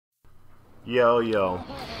Yo,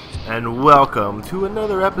 and welcome to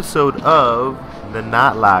another episode of the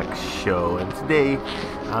Not Lock Show. And today,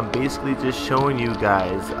 I'm basically just showing you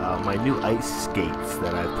guys my new ice skates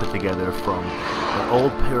that I've put together from an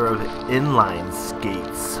old pair of inline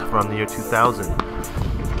skates from the year 2000.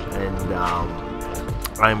 And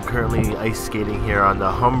I'm currently ice skating here on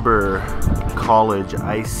the Humber College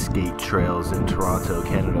ice skate trails in Toronto,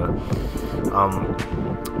 Canada.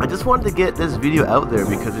 I just wanted to get this video out there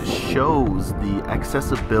because it shows the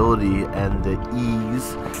accessibility and the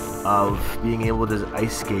ease of being able to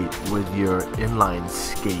ice skate with your inline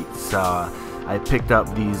skates. I picked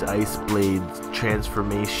up these ice blade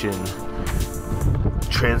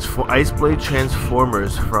ice blade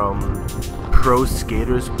transformers from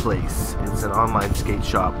ProSkatersPlace. It's an online skate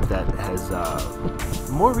shop that has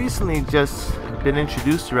more recently just been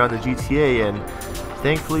introduced around the GTA, and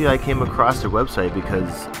thankfully I came across their website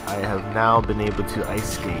because I have now been able to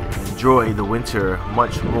ice skate and enjoy the winter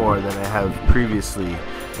much more than I have previously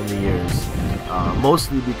in the years.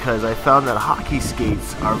 Mostly because I found that hockey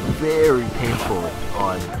skates are very painful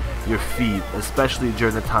on your feet, especially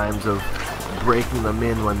during the times of breaking them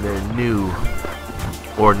in when they're new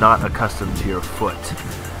or not accustomed to your foot.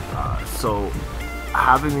 So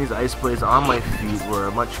having these ice blades on my feet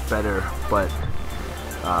were much better, but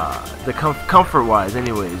the comfort wise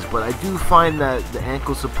anyways. But I do find that the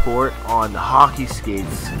ankle support on the hockey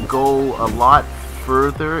skates go a lot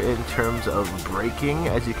further in terms of braking,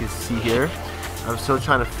 as you can see here. I'm still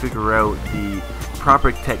trying to figure out the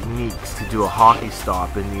proper techniques to do a hockey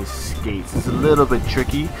stop in these skates. It's a little bit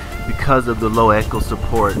tricky because of the low ankle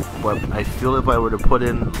support, but I feel if I were to put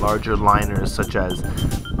in larger liners such as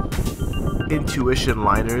Intuition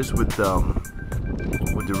liners with the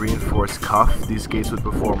reinforced cuff, these skates would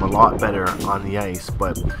perform a lot better on the ice.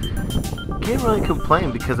 But can't really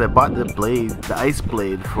complain because I bought the ice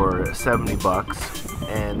blade for 70 bucks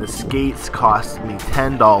and the skates cost me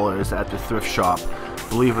 $10 at the thrift shop.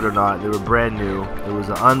 Believe it or not, they were brand new. It was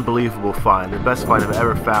an unbelievable find, the best find I've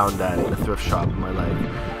ever found at a thrift shop in my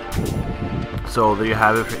life. So there you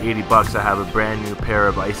have it. For 80 bucks I have a brand new pair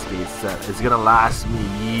of ice skates that is gonna last me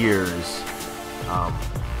years.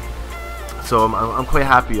 So I'm quite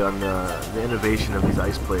happy on the innovation of these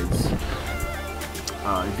ice blades.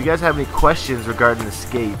 If you guys have any questions regarding the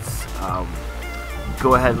skates,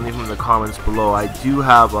 go ahead and leave them in the comments below. I do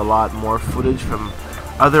have a lot more footage from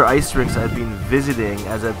other ice rinks I've been visiting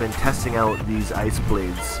as I've been testing out these ice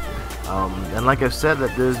blades. And like I've said,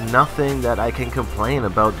 that there's nothing that I can complain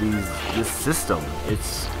about this system.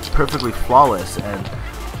 It's perfectly flawless, and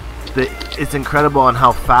it's incredible on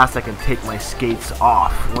how fast I can take my skates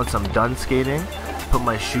off once I'm done skating, put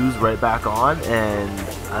my shoes right back on, and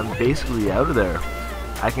I'm basically out of there.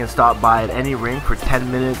 I can stop by at any rink for 10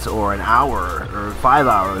 minutes or an hour or 5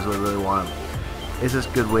 hours if I really want. It's just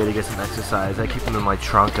a good way to get some exercise. I keep them in my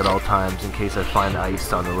trunk at all times in case I find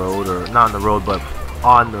ice on the road, or not on the road, but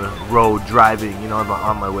on the road driving, you know,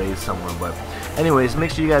 on my way somewhere. But anyways,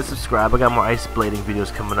 make sure you guys subscribe. I got more ice blading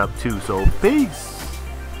videos coming up too, so peace!